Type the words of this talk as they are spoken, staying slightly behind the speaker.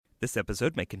This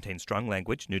episode may contain strong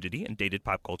language, nudity, and dated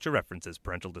pop culture references.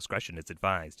 Parental discretion is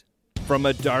advised. From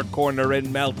a dark corner in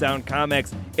Meltdown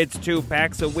Comics, it's 2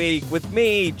 Packs a Week with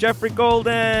me, Jeffrey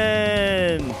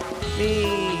Golden!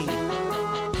 Me!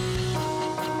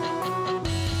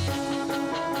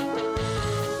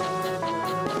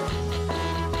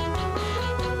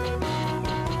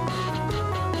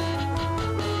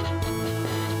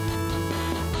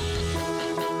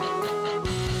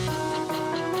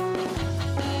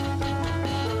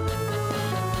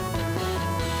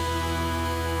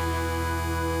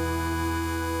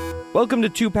 Welcome to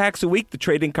 2 Packs a Week, the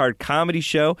trading card comedy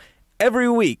show. Every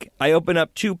week, I open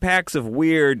up 2 packs of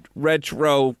weird,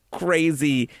 retro,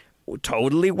 crazy,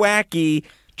 totally wacky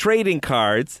trading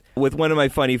cards with one of my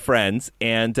funny friends.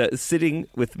 And sitting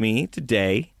with me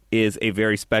today is a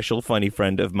very special, funny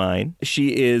friend of mine.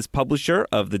 She is publisher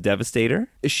of The Devastator.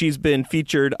 She's been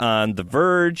featured on The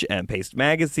Verge and Paste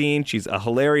Magazine. She's a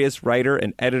hilarious writer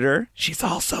and editor. She's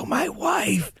also my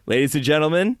wife. Ladies and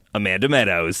gentlemen, Amanda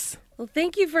Meadows. Well,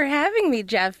 thank you for having me,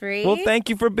 Jeffrey. Well, thank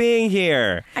you for being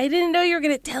here. I didn't know you were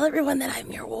going to tell everyone that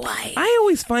I'm your wife. I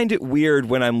always find it weird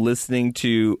when I'm listening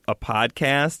to a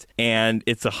podcast and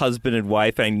it's a husband and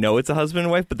wife. And I know it's a husband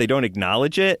and wife, but they don't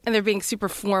acknowledge it. And they're being super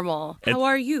formal. How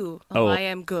are you? Oh, I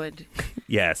am good.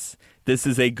 Yes. This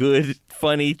is a good,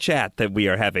 funny chat that we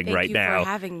are having right now. Thank you for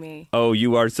having me. Oh,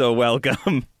 you are so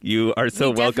welcome. You are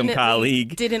so welcome,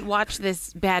 colleague. Didn't watch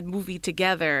this bad movie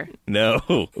together.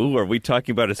 No. Ooh, are we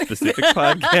talking about a specific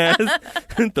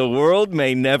podcast? The world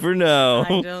may never know.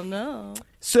 I don't know.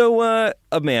 So,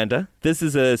 Amanda, this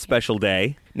is a special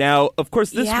day. Now, of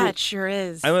course, this it sure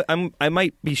is. I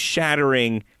might be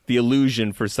shattering the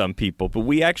illusion for some people, but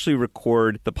we actually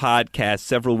record the podcast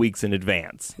several weeks in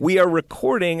advance. We are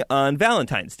recording on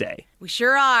Valentine's Day. We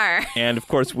sure are. And, of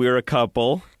course, we're a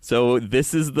couple. So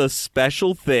this is the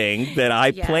special thing that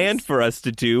I planned for us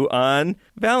to do on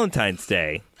Valentine's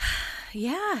Day.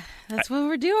 Yeah, that's what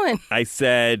we're doing. I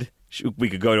said we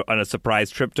could go on a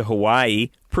surprise trip to Hawaii.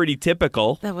 Pretty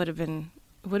typical. That would have been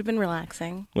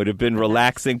relaxing. Would have been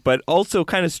relaxing, but also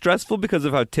kind of stressful because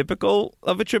of how typical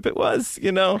of a trip it was,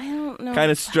 you know? I don't know.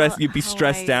 Kind of stressed. You'd be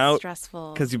stressed out.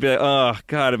 Stressful. Because you'd be like, oh,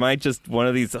 God, am I just one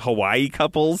of these Hawaii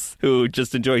couples who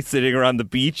just enjoy sitting around the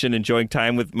beach and enjoying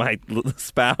time with my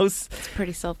spouse? It's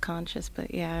pretty self-conscious,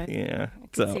 but yeah. Yeah.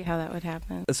 I can see how that would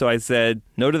happen. So I said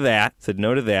no to that.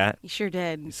 You sure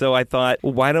did. So I thought,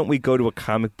 well, why don't we go to a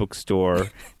comic book store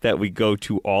that we go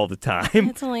to all the time?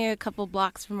 It's only a couple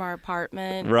blocks from our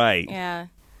apartment. Right. Yeah.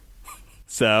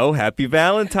 So, happy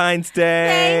Valentine's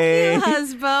Day! Thank you,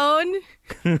 husband!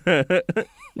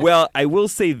 Well, I will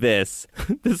say this.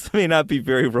 This may not be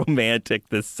very romantic,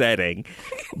 this setting,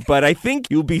 but I think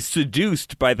you'll be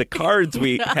seduced by the cards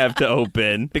we have to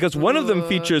open, because one of them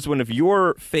features one of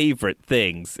your favorite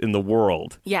things in the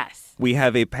world. Yes. We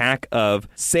have a pack of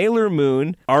Sailor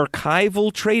Moon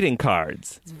archival trading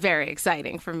cards. It's very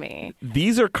exciting for me.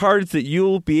 These are cards that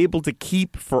you'll be able to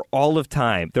keep for all of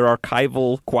time. They're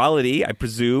archival quality, I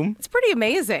presume. It's pretty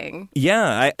amazing.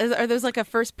 Yeah. Are those like a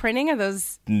first printing? Are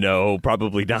those? No,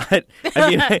 probably not. I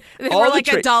mean, we're like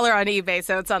 $1 on eBay,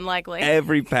 so it's unlikely.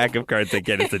 Every pack of cards I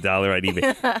get is $1 on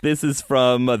eBay. This is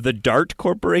from the Dart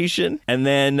Corporation. And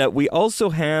then we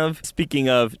also have, speaking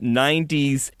of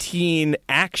 90s teen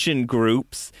action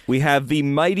groups, we have the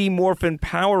Mighty Morphin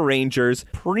Power Rangers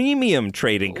premium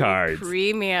trading cards.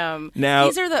 Premium. Now,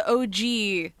 these are the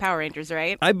OG Power Rangers,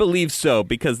 right? I believe so,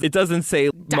 because it doesn't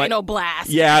say Dino Blast.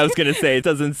 Yeah, I was going to say, it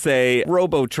doesn't say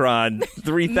Robotron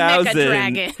 3000. Mecha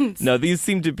Dragons. No, these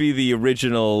seem to be the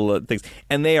original things.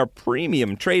 And they are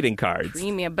premium trading cards.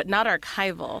 Premium, but not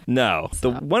archival. No.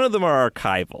 One of them are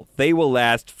archival. They will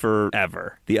last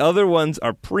forever. The other ones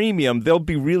are premium. They'll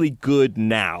be really good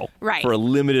now. Right. For a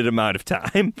limited amount of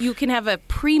time. You can have a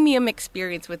premium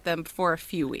experience with them for a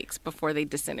few weeks before they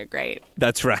disintegrate.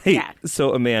 That's right. Yeah.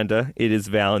 So, Amanda, it is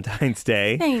Valentine's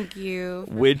Day. Thank you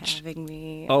for having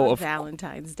me on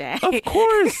Valentine's Day. Of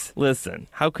course. Listen,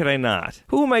 how could I not?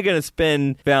 Who am I going to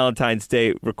spend Valentine's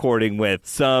Day recording with?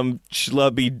 Some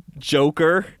schlubby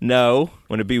joker? No.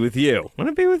 Want to be with you. Want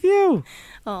to be with you.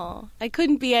 Oh, I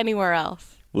couldn't be anywhere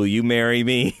else. Will you marry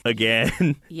me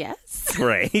again? Yes.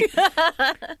 Great.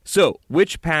 So,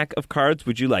 which pack of cards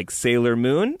would you like? Sailor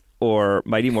Moon or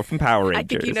Mighty Morphin Power Rangers? I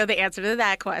think you know the answer to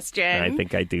that question. I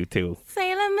think I do, too.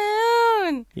 Sailor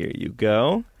Moon. Here you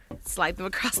go. Slide them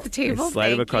across the table. Slide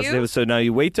them across the table. So now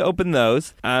you wait to open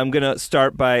those. I'm going to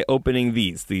start by opening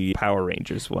these, the Power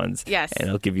Rangers ones. Yes. And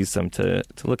I'll give you some to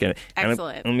look at.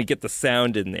 Excellent. Let me get the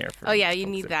sound in there. Oh, yeah, you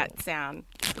need that sound.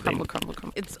 Crumble, crumble,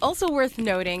 crumble. It's also worth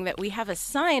noting that we have a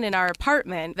sign in our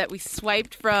apartment that we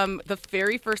swiped from the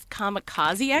very first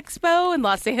Kamikaze Expo in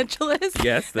Los Angeles.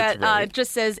 Yes, that's that, right.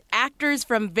 just says actors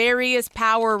from various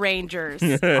Power Rangers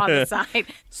on the side.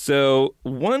 So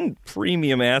one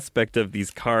premium aspect of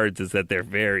these cards is that they're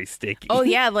very sticky. Oh,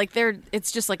 yeah, like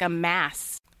it's just like a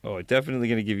mass. Oh, I'm definitely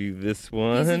going to give you this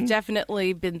one. These have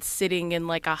definitely been sitting in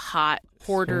like a hot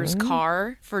hoarder's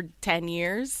car for 10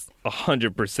 years.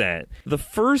 100%. The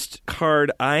first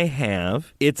card I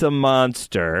have, it's a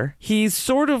monster. He's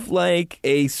sort of like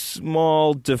a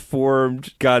small,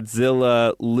 deformed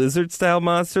Godzilla lizard-style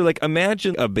monster. Like,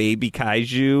 imagine a baby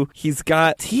kaiju. He's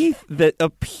got teeth that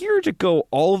appear to go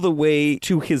all the way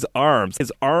to his arms.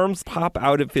 His arms pop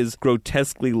out of his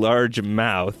grotesquely large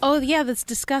mouth. Oh, yeah, that's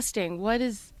disgusting. What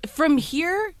is... From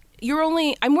here...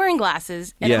 I'm wearing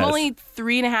glasses, and Yes. I'm only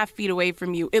 3.5 feet away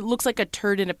from you. It looks like a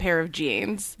turd in a pair of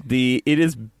jeans. It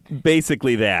is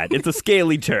basically that. It's a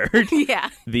scaly turd. Yeah.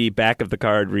 The back of the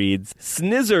card reads,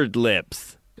 Snizzard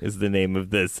Lips is the name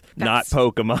of this not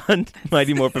Pokemon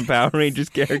Mighty Morphin Power Rangers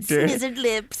character. Snizzard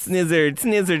lips.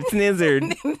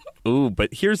 Snizzard. Ooh, but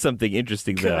here's something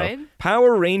interesting, though. Good.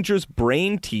 Power Rangers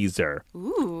Brain Teaser.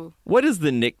 Ooh, What is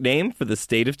the nickname for the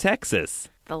state of Texas?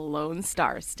 the Lone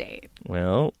Star State.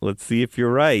 Well, let's see if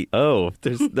you're right. Oh,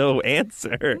 there's no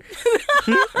answer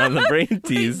on the brain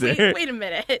teaser. Wait a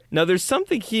minute. Now, there's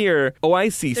something here. Oh, I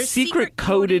see. There's Secret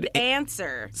coded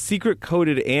answer. Secret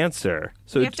coded answer.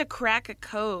 So You have to crack a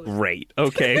code. Great.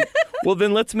 Okay. Well,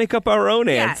 then let's make up our own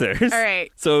answers. All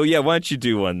right. So, yeah, why don't you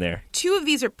do one there? 2 of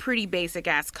these are pretty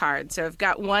basic-ass cards. So I've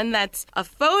got one that's a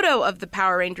photo of the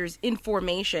Power Rangers in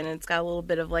formation, and it's got a little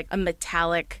bit of like a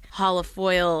metallic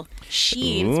holofoil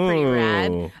sheen. It's pretty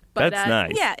rad. Ooh, But, that's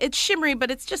nice. Yeah, it's shimmery, but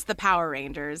it's just the Power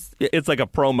Rangers. It's like a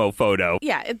promo photo.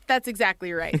 Yeah, that's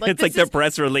exactly right. It's like their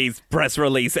press release,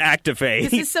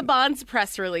 activate. This is Saban's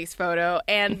press release photo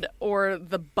or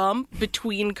the bump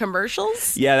between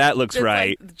commercials. Yeah, that looks It's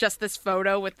right. like just this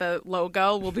photo with the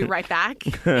logo. We'll be right back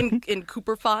in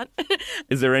Cooper font.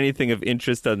 Is there anything of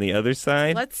interest on the other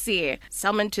side? Let's see.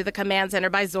 Summoned to the command center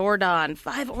by Zordon.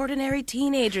 5 ordinary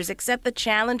teenagers accept the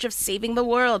challenge of saving the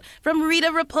world from Rita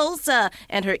Repulsa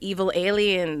and her evil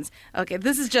aliens. Okay,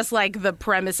 this is just like the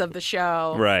premise of the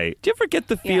show. Right. Do you ever get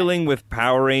the feeling with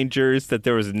Power Rangers that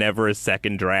there was never a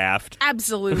second draft?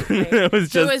 Absolutely.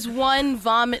 There was one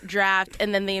vomit draft,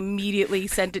 and then they immediately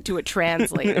sent it to a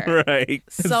translator. Right.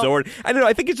 So- Zord. I don't know.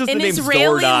 I think it's just the an name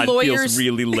Israeli Zordon lawyers- feels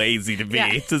really lazy to me.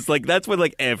 Yeah. It's just like, that's what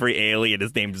like every alien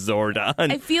is named Zordon.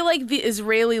 I feel like the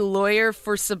Israeli lawyer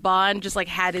for Saban just like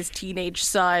had his teenage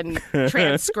son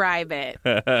transcribe it.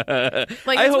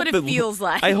 Like that's what it feels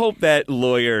like. I hope that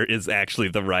lawyer is actually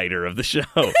the writer of the show.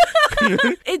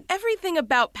 Everything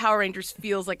about Power Rangers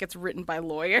feels like it's written by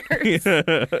lawyers,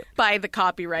 by the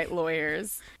copyright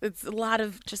lawyers. It's a lot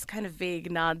of just kind of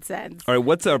vague nonsense. All right,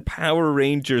 what's our Power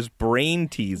Rangers brain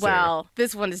teaser? Well,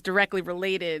 this one is directly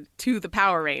related to the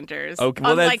Power Rangers, Okay,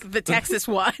 well, unlike the Texas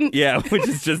one. Yeah, which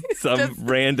is just some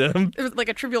random. It was like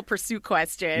a Trivial Pursuit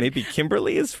question. Maybe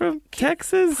Kimberly is from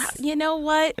Texas? You know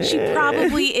what? She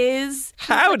probably is. She's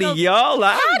Howdy, like y'all.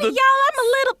 Howdy, y'all. I'm a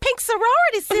little pink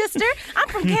sorority sister. I'm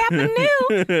from Kappa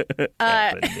Nu.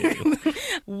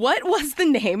 What was the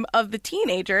name of the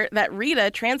teenager that Rita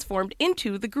transformed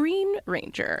into the Green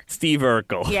Ranger? Steve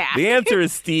Urkel. Yeah. The answer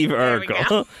is Steve There we Urkel.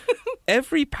 go.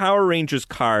 Every Power Rangers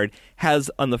card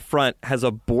on the front has a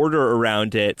border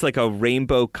around it. It's like a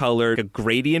rainbow color, a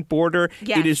gradient border.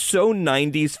 Yes. It is so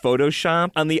 90s Photoshop.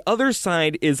 On the other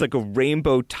side is like a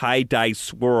rainbow tie-dye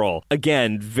swirl.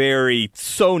 Again,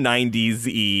 so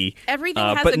 90s-y. Everything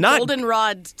has but a not,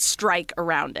 goldenrod strike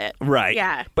around it. Right.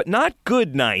 Yeah. But not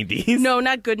good 90s. No,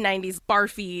 not good 90s.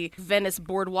 Barfy, Venice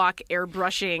boardwalk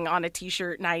airbrushing on a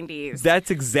t-shirt 90s.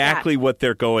 That's exactly what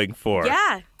they're going for.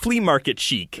 Yeah. Flea market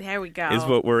chic. There we go. Is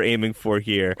what we're aiming for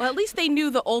here. Well, at least they knew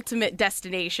the ultimate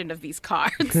destination of these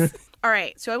cards. All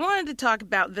right, so I wanted to talk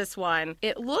about this one.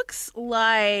 It looks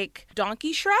like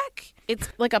Donkey Shrek. It's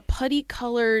like a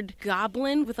putty-colored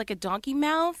goblin with like a donkey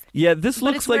mouth. Yeah, this But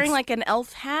looks it's wearing like an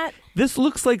elf hat. This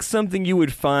looks like something you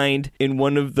would find in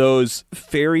one of those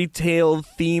fairy tale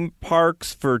theme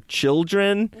parks for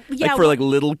children, Yeah, like for like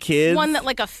little kids. One that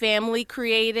like a family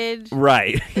created.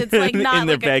 Right. It's like not in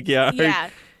their like backyard. Yeah.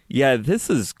 Yeah, this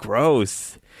is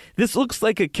gross. This looks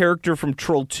like a character from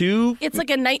Troll 2. It's like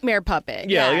a nightmare puppet.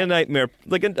 Yeah, like a nightmare,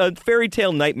 like a fairy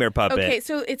tale nightmare puppet. Okay,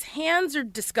 so its hands are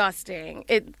disgusting.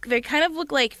 They kind of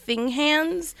look like thing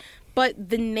hands, but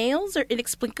the nails are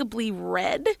inexplicably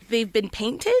red. They've been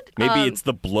painted. Maybe it's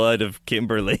the blood of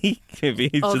Kimberly. Maybe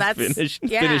he's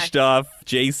finished off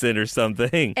Jason or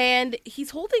something. And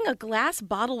he's holding a glass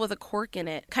bottle with a cork in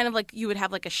it, kind of like you would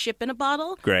have like a ship in a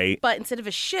bottle. Great. But instead of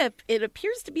a ship, it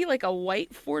appears to be like a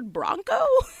white Ford Bronco.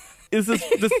 This is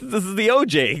the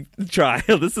OJ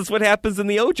trial. This is what happens in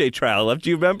the OJ trial. Do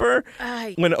you remember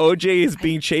when OJ is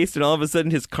being chased and all of a sudden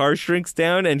his car shrinks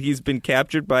down and he's been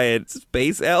captured by a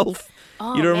space elf?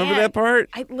 Oh, you don't remember that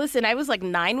part? Listen, I was like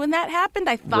 9 when that happened.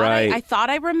 I thought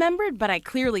I remembered, but I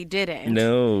clearly didn't.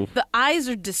 No. The eyes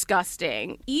are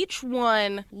disgusting. Each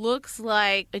one looks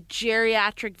like a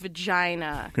geriatric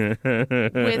vagina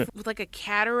with like a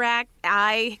cataract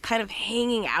eye kind of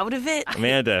hanging out of it.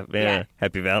 Amanda,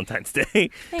 happy Valentine's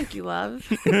Day. Thank you, love.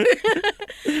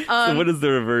 So what does the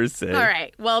reverse say? All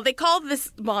right. Well, they call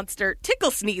this monster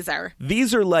Tickle Sneezer.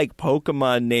 These are like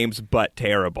Pokemon names, but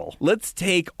terrible. Let's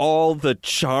take all the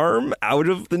charm out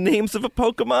of the names of a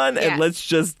Pokemon and let's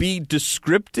just be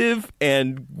descriptive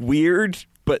and weird,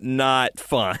 but not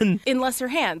fun. In lesser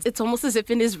hands. It's almost as if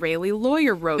an Israeli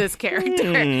lawyer wrote this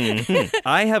character.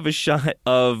 I have a shot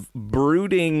of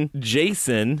brooding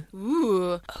Jason.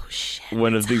 Ooh. Oh, shit.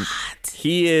 One of the... Hot.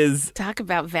 He is... Talk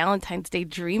about Valentine's Day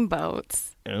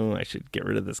dreamboats. Oh, I should get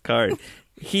rid of this card.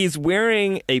 He's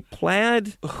wearing a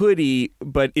plaid hoodie,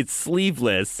 but it's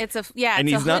sleeveless. It's a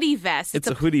hoodie vest. It's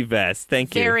a hoodie vest.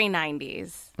 Thank you. Very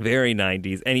 90s. Very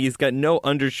 90s. And he's got no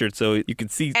undershirt, so you can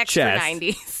see Extra chest.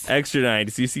 90s. Extra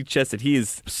 90s. You see chest, and he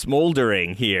is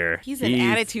smoldering here. He's an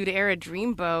Attitude Era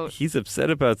dreamboat. He's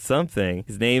upset about something.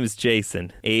 His name is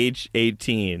Jason. Age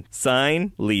 18.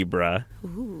 Sign Libra.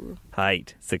 Ooh.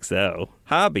 Height 6'0".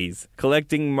 Hobbies: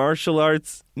 collecting martial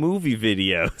arts movie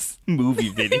videos. Movie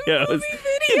videos.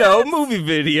 You know, movie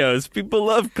videos. People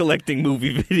love collecting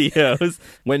movie videos.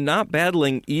 When not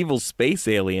battling evil space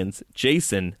aliens,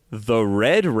 Jason, the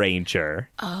Red Ranger.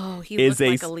 Oh, he looks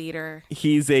like a leader.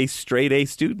 He's a straight A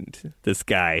student, this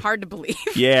guy. Hard to believe.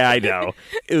 Yeah, I know.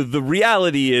 The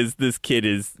reality is this kid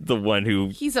is the one who...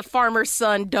 He's a farmer's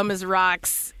son, dumb as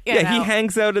rocks. He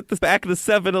hangs out at the back of the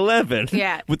 7-Eleven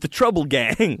with the Trouble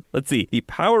Gang. Let's see. The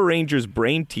Power Rangers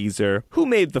brain teaser. Who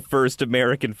made the first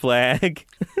American flag?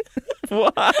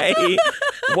 Why?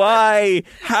 Why?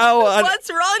 How? What's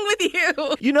wrong with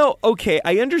you? You know, okay,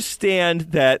 I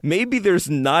understand that maybe there's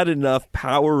not enough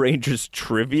Power Rangers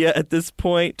trivia at this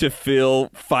point to fill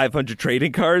 500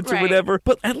 trading cards or whatever,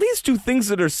 but at least do things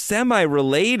that are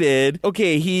semi-related.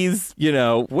 Okay, he's,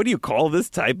 what do you call this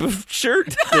type of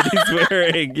shirt that he's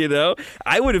wearing,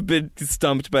 I would have been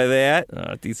stumped by that.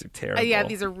 Oh, these are terrible. Yeah,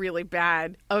 these are really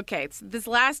bad. Okay, so this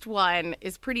last one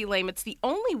is pretty lame. It's the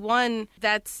only one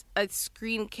that's a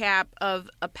screen cap of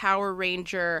a Power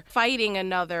Ranger fighting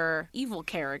another evil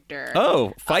character.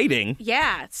 Oh, fighting?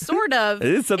 Yeah, sort of.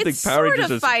 It is something it's Power Rangers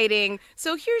sort of fighting.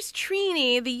 So here's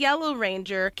Trini, the Yellow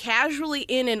Ranger, casually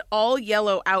in an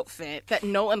all-yellow outfit that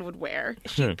no one would wear.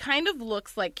 She kind of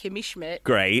looks like Kimmy Schmidt.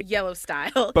 Great. Yellow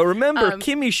style. But remember,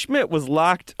 Kimmy Schmidt was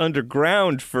locked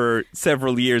underground for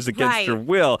several years against her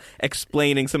will,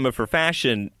 explaining some of her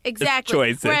fashion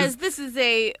choices. Whereas this is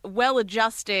a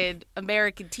well-adjusted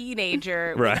American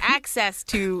teenager with access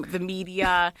to the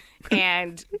media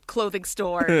and clothing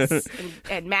stores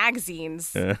and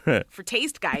magazines for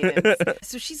taste guidance.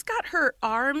 So she's got her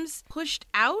arms pushed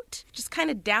out, just kind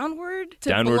of downward.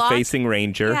 Downward-facing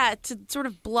Ranger. Yeah, to sort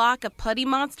of block a putty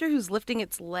monster who's lifting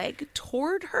its leg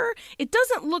toward her. It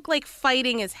doesn't look like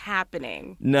fighting is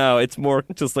happening. No, it's more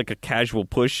just like a casual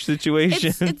push situation.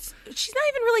 She's not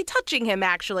even really touching him,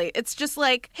 actually. It's just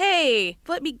like, hey,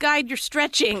 let me guide your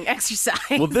stretching exercise.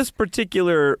 Well, this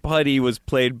particular putty was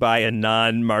played by a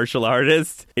non-martial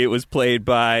artist. It was played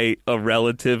by a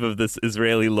relative of this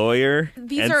Israeli lawyer.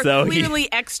 These are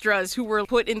clearly extras who were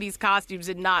put in these costumes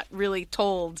and not really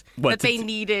told that they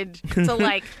needed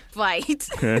to, fight.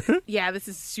 Yeah, this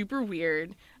is super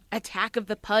weird. Attack of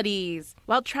the Putties.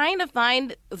 While trying to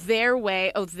find their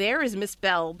way, there is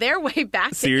misspelled, their way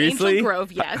back to Angel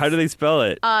Grove, yes. How do they spell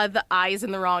it? The I is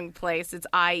in the wrong place. It's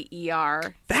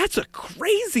I-E-R. That's a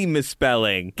crazy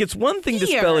misspelling. It's one thing to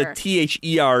spell it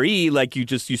T-H-E-R-E, like you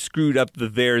screwed up the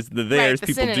theirs,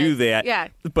 People synonym. do that. Yeah.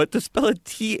 But to spell it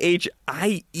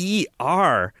T-H-I-E-R,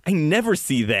 I never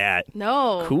see that.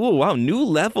 No. Cool. Wow. New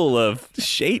level of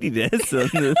shadiness on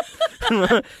this,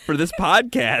 for this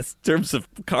podcast in terms of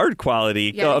card card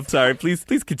quality. Yeah. Oh, I'm sorry. Please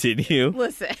continue.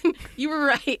 Listen, you were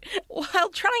right. While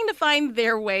trying to find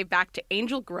their way back to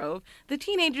Angel Grove, the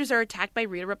teenagers are attacked by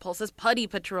Rita Repulsa's Putty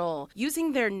Patrol.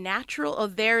 Using their natural,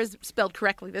 theirs spelled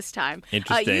correctly this time.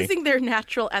 Interesting. Using their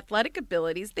natural athletic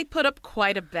abilities, they put up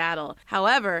quite a battle.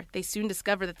 However, they soon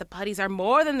discover that the putties are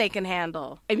more than they can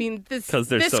handle. I mean, this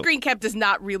screen cap does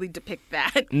not really depict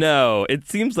that. No, it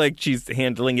seems like she's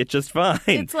handling it just fine.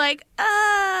 It's like,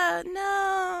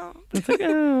 no. It's like,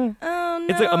 Oh, no.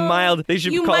 It's like a mild. They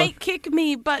should You call might kick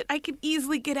me, but I can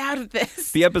easily get out of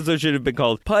this. the episode should have been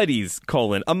called "Putties: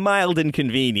 a mild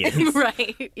inconvenience."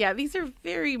 Right. Yeah, these are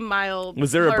very mild.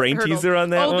 Was there a brain hurdles. teaser on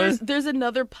that one? There's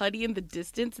another putty in the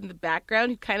distance in the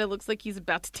background who kind of looks like he's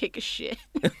about to take a shit.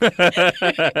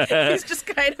 He's just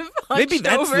kind of hunched Maybe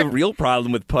that's over. the real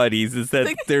problem with putties is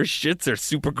that their shits are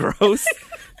super gross.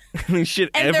 They shit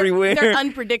And everywhere. They're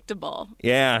unpredictable.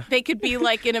 Yeah. They could be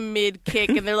like in a mid kick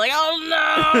and they're like, oh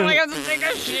no, I have to take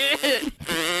a shit.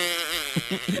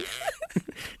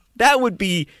 That would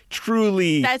be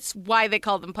truly. That's why they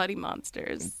call them putty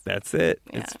monsters. That's it.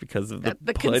 Yeah. It's because of the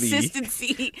The putty.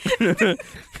 consistency.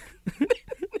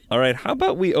 All right, how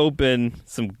about we open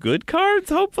some good cards,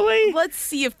 hopefully? Let's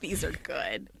see if these are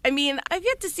good. I mean, I've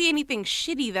yet to see anything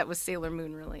shitty that was Sailor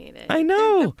Moon related. I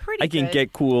know. They're pretty I can good.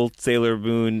 get cool Sailor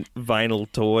Moon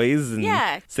vinyl toys and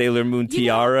Yeah. Sailor Moon You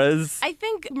know, tiaras. I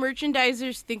think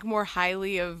merchandisers think more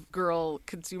highly of girl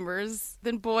consumers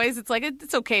than boys. It's like,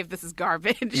 it's okay if this is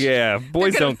garbage. Yeah,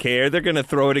 boys don't care. They're going to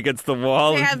throw it against the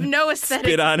wall They and have no aesthetic.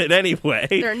 spit on it anyway.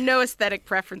 There are no aesthetic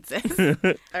preferences.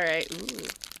 All right. Ooh.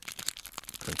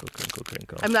 Crinkle, crinkle,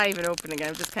 crinkle. I'm not even opening it.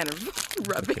 I'm just kind of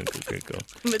rubbing. Crinkle, crinkle.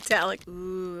 Metallic.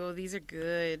 Ooh, these are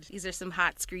good. These are some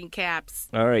hot screen caps.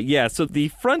 All right, yeah, so the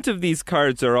front of these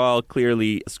cards are all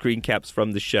clearly screen caps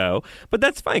from the show, but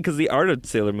that's fine because the art of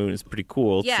Sailor Moon is pretty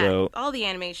cool. Yeah, So. all the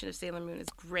animation of Sailor Moon is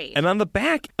great. And on the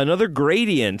back, another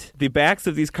gradient. The backs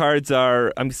of these cards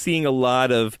are, I'm seeing a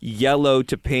lot of yellow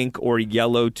to pink or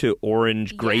yellow to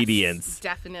orange gradients. Yes,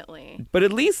 definitely. But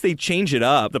at least they change it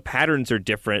up. The patterns are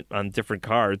different on different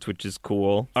cards, which is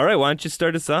cool. All right, why don't you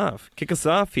start us off? Kick us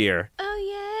off here.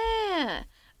 Oh, yeah.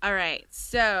 All right,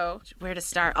 so where to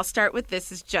start? I'll start with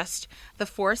this is just the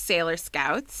 4 Sailor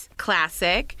Scouts.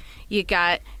 Classic. You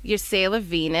got your Sailor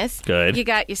Venus. Good. You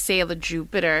got your Sailor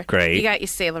Jupiter. Great. You got your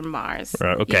Sailor Mars.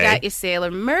 Okay. You got your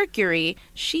Sailor Mercury.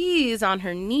 She's on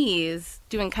her knees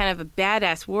doing kind of a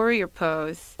badass warrior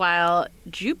pose while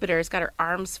Jupiter's got her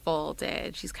arms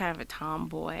folded. She's kind of a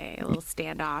tomboy, a little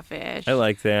standoffish. I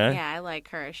like that. Yeah, I like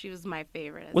her. She was my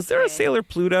favorite. as Was there a kid. Sailor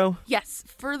Pluto? Yes.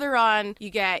 Further on, you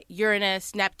get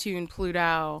Uranus, Neptune,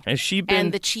 Pluto, Has she been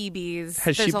and the Chibis.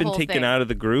 Has she There's a been whole taken thing. out of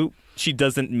the group? She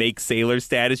doesn't make sailor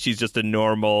status. She's just a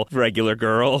normal, regular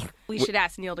girl. We should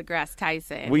ask Neil deGrasse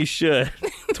Tyson. We should.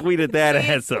 Tweet at that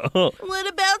asshole. What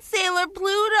about Sailor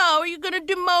Pluto? Are you going to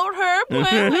demote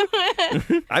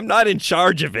her? I'm not in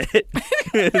charge of it.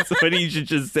 That's what you should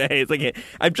just say. It's like,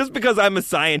 just because I'm a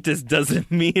scientist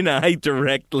doesn't mean I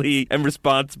directly am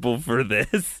responsible for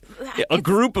this. A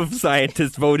group of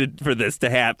scientists voted for this to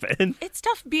happen. It's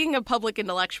tough being a public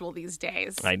intellectual these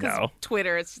days. I 'Cause know.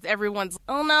 Twitter, it's just, everyone's,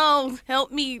 oh no,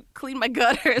 help me clean my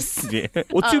gutters. Yeah.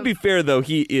 Well, to be fair, though,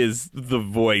 he is the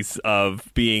voice of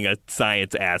being a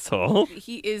science asshole.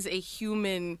 He is a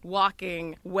human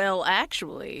walking, well,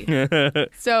 actually.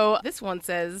 So this one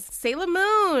says, Sailor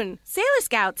Moon. Sailor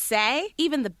Scouts say,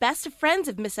 even the best of friends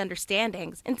have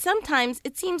misunderstandings. And sometimes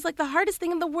it seems like the hardest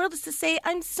thing in the world is to say,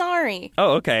 I'm sorry.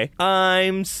 Oh, okay.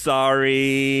 I'm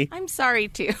sorry. I'm sorry,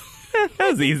 too. That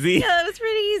was easy. Yeah, that was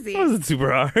pretty easy. That wasn't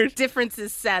super hard.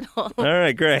 Differences settle. All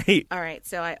right, great. All right,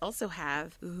 so I also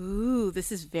have, this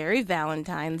is very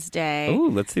Valentine's Day. Oh,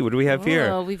 let's see. What do we have here?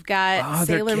 Oh, we've got Oh,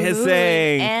 they're Sailor Moon kissing.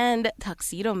 and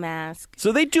Tuxedo Mask.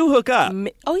 So they do hook up.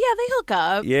 Oh, yeah, they hook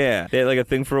up. Yeah. They had like a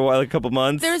thing for a while, a couple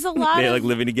months. There's a lot They of- like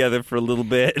living together for a little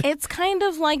bit. It's kind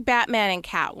of like Batman and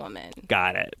Catwoman.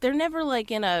 Got it. They're never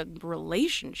like in a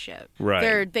relationship.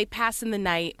 Right. They pass in the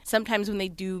night. Sometimes when they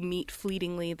do meet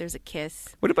fleetingly, there's a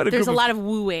kiss. What about There's a lot of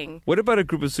wooing. What about a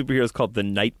group of superheroes called the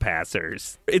Night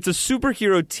Passers? It's a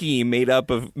superhero team made up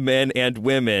of men and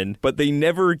women, but they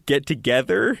never get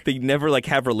together. They never like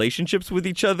have relationships with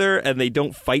each other, and they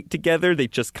don't fight together. They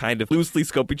just kind of loosely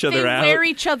scope each other They out. wear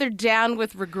each other down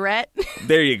with regret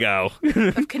There you go.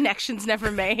 of connections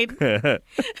never made.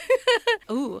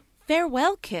 Ooh.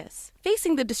 farewell kiss.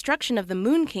 Facing the destruction of the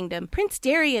Moon Kingdom, Prince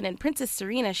Darien and Princess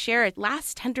Serena share a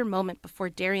last tender moment before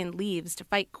Darien leaves to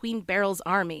fight Queen Beryl's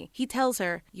army. He tells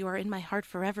her, "You are in my heart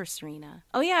forever, Serena."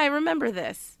 Oh yeah, I remember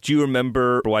this. Do you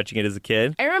remember watching it as a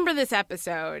kid? I remember this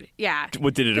episode. Yeah.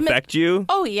 What, did it affect you?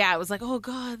 Oh yeah, it was like, oh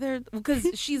god, because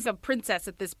she's a princess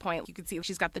at this point. You can see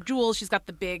she's got the jewels, she's got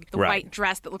the white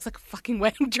dress that looks like a fucking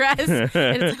wedding dress, and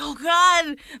it's like, oh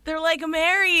god, they're like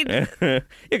married. Yeah,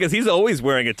 because he's always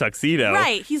wearing a tuxedo.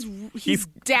 Right, he's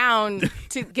down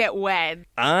to get wed.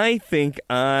 I think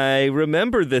I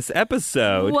remember this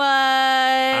episode. What?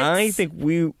 I think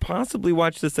we possibly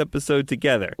watched this episode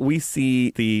together. We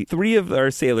see the 3 of our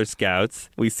Sailor Scouts.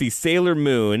 We see Sailor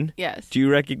Moon. Yes. Do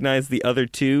you recognize the other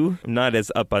 2? I'm not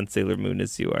as up on Sailor Moon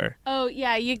as you are. Oh,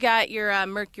 yeah, you got your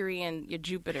Mercury and your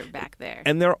Jupiter back there.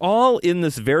 And they're all in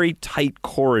this very tight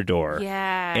corridor.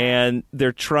 Yeah. And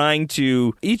they're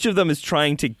each of them is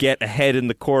trying to get ahead in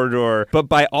the corridor, but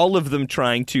by all of them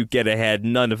trying to get ahead,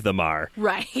 none of them are.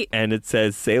 Right. And it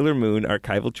says Sailor Moon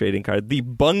Archival Trading Card, the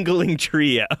Bungling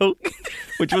Trio,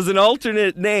 which was an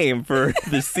alternate name for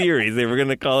the series. They were going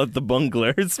to call it the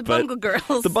Bunglers. The Bungle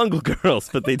Girls. The Bungle Girls,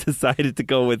 but they decided to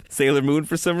go with Sailor Moon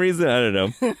for some reason. I don't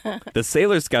know. The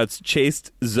Sailor Scouts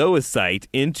chased Zoisite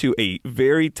into a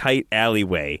very tight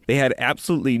alleyway. They had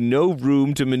absolutely no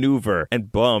room to maneuver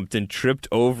and bumped and tripped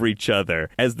over each other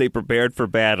as they prepared for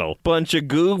battle. Bunch of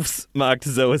goofs, mocked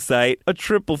Zoisite. A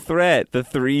triple threat. The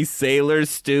 3 Sailor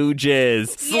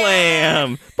Stooges.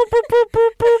 Slam!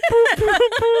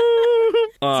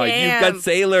 Oh, you've got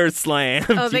Sailor Slammed.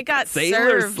 Oh, they got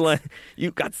Sailor served.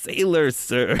 You got Sailor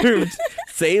served.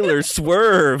 Sailor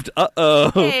swerved.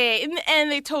 Uh-oh. Hey,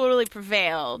 and they totally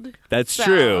prevailed. That's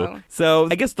true. So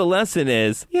I guess the lesson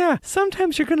is, yeah,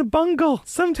 sometimes you're going to bungle.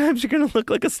 Sometimes you're going to look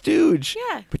like a stooge.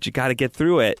 Yeah. But you got to get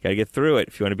through it. Got to get through it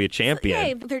if you want to be a champion.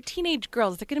 Hey, they're teenage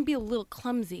girls. They're going to be a little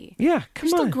clumsy. Yeah, They're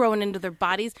still growing into their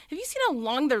bodies. Have you seen how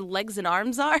long their legs and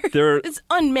arms are? It's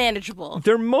unmanageable.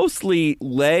 They're mostly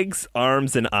legs,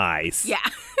 arms, and eyes. Yeah.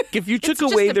 If you took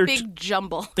it's away just their a big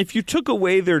jumble. If you took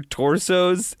away their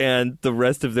torsos and the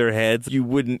rest of their heads, you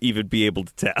wouldn't even be able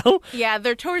to tell. Yeah,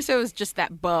 their torso is just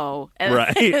that bow. And,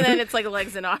 right. And then it's like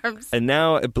legs and arms. And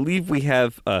now I believe we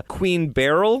have Queen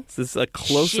Beryl. This is a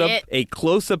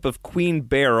close-up of Queen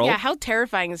Beryl. Yeah, how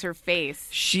terrifying is her face?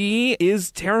 She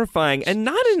is terrifying, and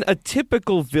not in a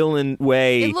typical villain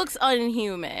way. It looks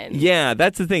unhuman. Yeah,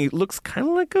 that's the thing. It looks kind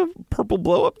of like a purple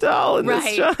blow-up doll in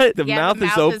this shot. The mouth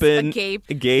is open.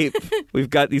 Agape. We've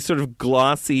got these sort of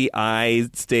glossy eyes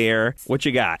stare. What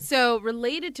you got? So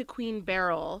related to Queen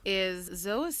Beryl is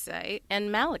Zoisite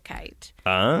and Malachite.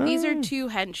 Ah. These are 2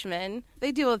 henchmen.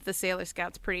 They deal with the Sailor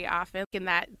Scouts pretty often in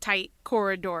that tight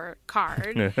corridor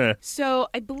card. So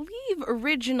I believe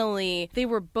originally they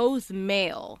were both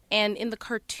male, and in the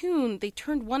cartoon they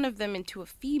turned one of them into a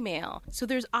female. So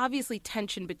there's obviously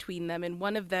tension between them, and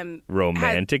one of them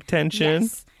romantic tension.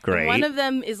 Yes. Great. And one of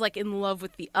them is like in love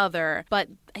with the other, but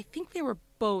I think they were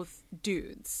both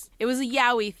dudes. It was a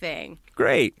yaoi thing.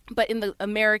 Great. But in the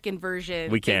American version,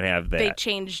 we can't have that. They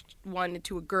changed one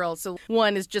into a girl. So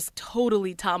one is just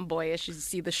totally tomboyish. You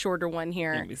see the shorter one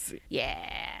here. Let me see.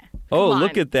 Yeah. Oh,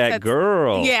 look at that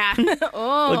girl. Yeah.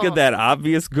 Oh. Look at that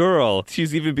obvious girl.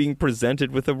 She's even being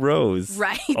presented with a rose.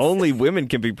 Right. Only women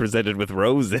can be presented with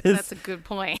roses. That's a good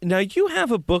point. Now, you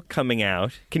have a book coming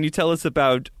out. Can you tell us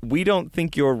about We Don't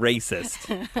Think You're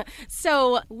Racist?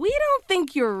 So, We Don't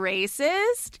Think You're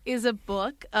Racist is a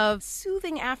book of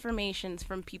soothing affirmations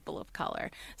from people of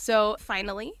color. So,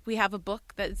 finally, we have a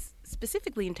book that's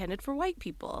specifically intended for white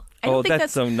people.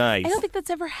 That's so nice. I don't think that's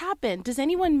ever happened. Does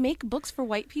anyone make books for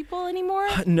white people anymore?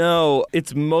 No,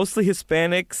 it's mostly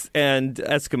Hispanics and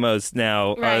Eskimos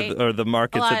now are the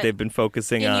markets that they've been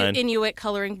focusing on. Inuit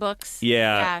coloring books.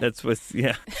 Yeah, that's what's,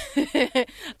 yeah.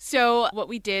 So what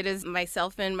we did is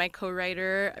myself and my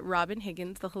co-writer, Robin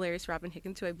Higgins, the hilarious Robin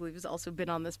Higgins, who I believe has also been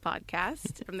on this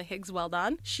podcast from the Higgs Well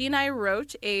Done. She and I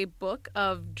wrote a book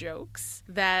of jokes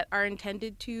that are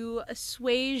intended to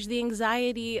assuage the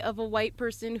anxiety of a white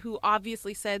person who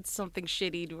obviously said something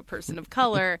shitty to a person of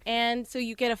color. And so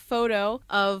you get a photo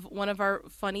of one of our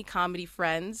funny comedy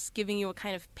friends giving you a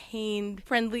kind of pained,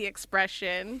 friendly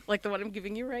expression, like the one I'm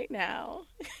giving you right now.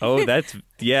 Oh, that's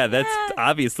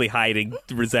obviously hiding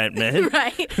resentment.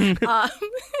 Right.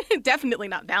 Definitely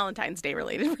not Valentine's Day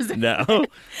related resentment. No.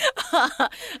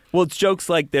 Well, it's jokes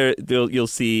like you'll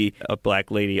see a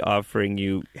black lady offering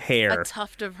you hair. A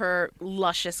tuft of her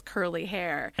luscious curly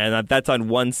hair. And And that's on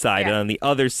one side. Yeah. And on the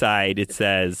other side, it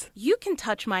says... You can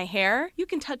touch my hair. You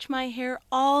can touch my hair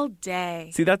all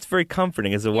day. See, that's very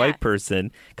comforting as a white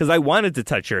person, because I wanted to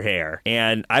touch her hair.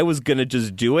 And I was going to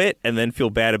just do it and then feel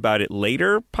bad about it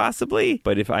later, possibly.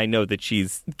 But if I know that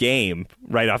she's game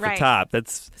right off the top,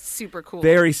 that's super cool.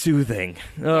 Very soothing.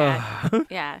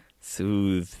 Yeah.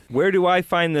 Soothe. Where do I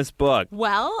find this book?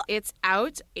 Well, it's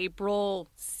out April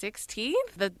 16th,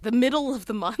 the middle of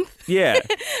the month. Yeah.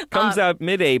 Comes out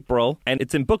mid-April, and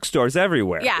it's in bookstores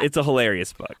everywhere. Yeah. It's a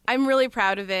hilarious book. I'm really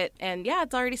proud of it, and yeah,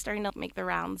 it's already starting to make the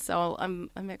rounds, so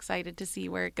I'm excited to see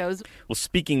where it goes. Well,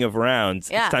 speaking of rounds,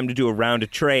 it's time to do a round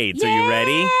of trades. Are you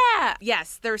ready? Yeah.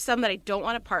 Yes, there's some that I don't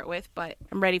want to part with, but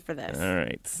I'm ready for this. All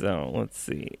right, so let's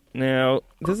see. Now,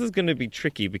 this is going to be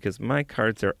tricky because my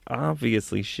cards are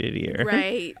obviously shittier.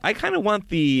 Right. I kind of want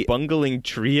the bungling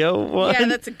trio one. Yeah,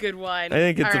 that's a good one. I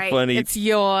think it's a funny... It's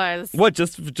yours. What,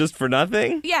 just for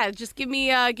nothing? Yeah, just give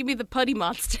me the putty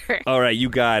monster. All right, you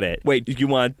got it. Wait, you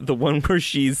want the one where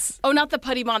she's... Oh, not the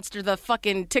putty monster, the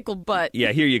fucking tickle butt.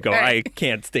 Yeah, here you go. Right. I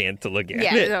can't stand to look at it.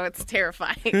 it. No, it's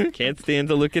terrifying. Can't stand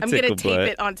to look at tickle butt. I'm going to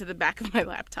tape it onto the back of my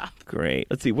laptop. Great.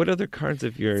 Let's see, what other cards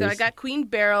of yours? So I got Queen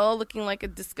Beryl looking like a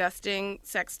disgusting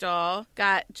sex doll.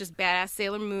 Got just badass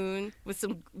Sailor Moon with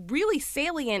some really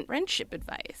salient friendship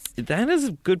advice. That is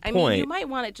a good point. I mean, you might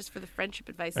want it just for the friendship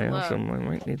advice alone. I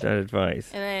might need that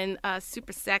advice. And then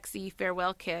super sexy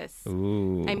farewell kiss.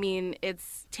 Ooh. I mean,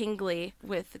 it's tingly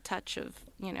with a touch of,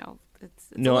 it's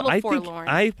no, a little I forlorn. think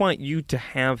I want you to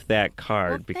have that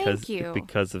card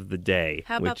because of the day,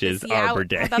 which is Arbor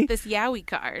Day. How about this Yowie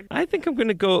card? I think I'm going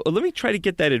to go. Let me try to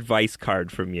get that advice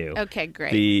card from you. Okay,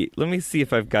 great. Let me see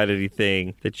if I've got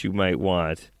anything that you might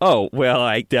want. Oh, well,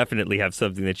 I definitely have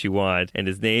something that you want, and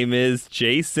his name is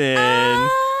Jason.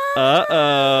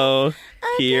 Uh-oh.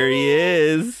 Here he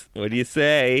is. What do you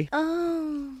say?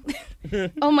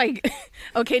 Oh my.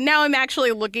 Okay, now I'm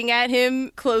actually looking at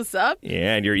him close up.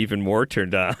 Yeah, and you're even more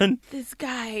turned on. This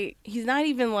guy, he's not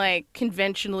even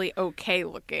conventionally okay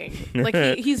looking.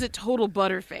 He's a total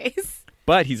butterface.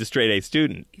 But he's a straight-A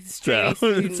student. He's a straight-A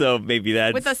student. So maybe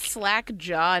that's... With a slack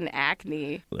jaw and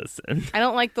acne. Listen. I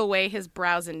don't like the way his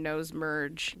brows and nose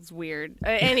merge. It's weird.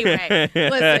 Anyway,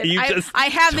 listen. I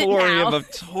have it now.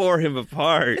 Tore him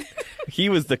apart. He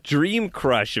was the dream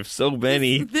crush of so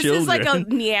many this children. Is like a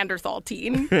Neanderthal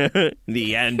teen.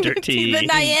 Neanderthal.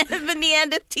 The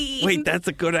Neanderthal. Wait, that's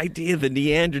a good idea, the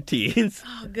Neanderthals.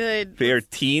 Oh, good. They are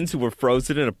teens who were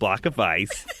frozen in a block of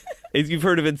ice. If you've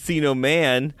heard of Encino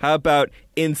Man, how about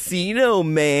Encino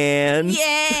Man?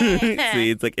 Yeah.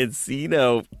 See, it's like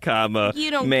Encino, comma, you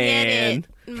don't man. Get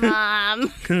it,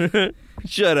 Mom.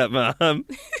 Shut up, Mom.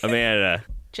 Amanda.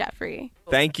 Jeffrey.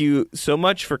 Thank you so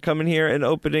much for coming here and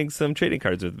opening some trading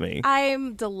cards with me.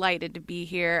 I'm delighted to be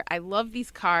here. I love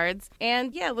these cards.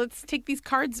 And yeah, let's take these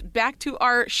cards back to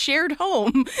our shared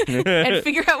home and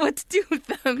figure out what to do with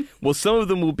them. Well, some of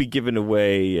them will be given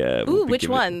away. Ooh, which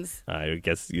ones? I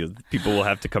guess people will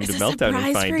have to come to It's Meltdown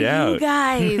and find out. You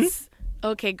guys.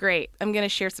 Okay, great. I'm going to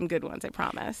share some good ones, I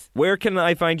promise. Where can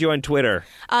I find you on Twitter?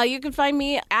 You can find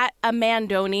me at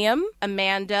Amandonium,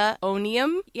 Amanda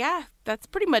Onium. Yeah, that's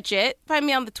pretty much it. Find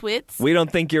me on the twits. We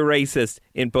don't think you're racist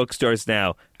in bookstores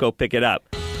now. Go pick it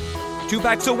up. 2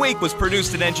 Packs a Week was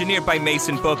produced and engineered by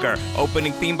Mason Booker.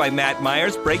 Opening theme by Matt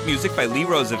Myers. Break music by Lee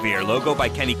Rosevere. Logo by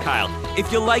Kenny Kyle.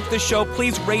 If you like the show,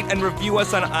 please rate and review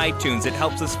us on iTunes. It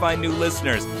helps us find new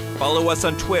listeners. Follow us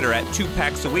on Twitter at 2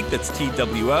 Packs a Week, that's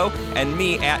TWO, and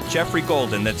me at Jeffrey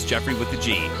Golden, that's Jeffrey with the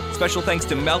G. Special thanks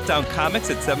to Meltdown Comics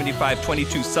at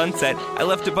 7522 Sunset. I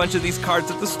left a bunch of these cards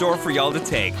at the store for y'all to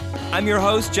take. I'm your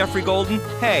host, Jeffrey Golden.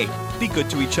 Hey, be good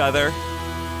to each other.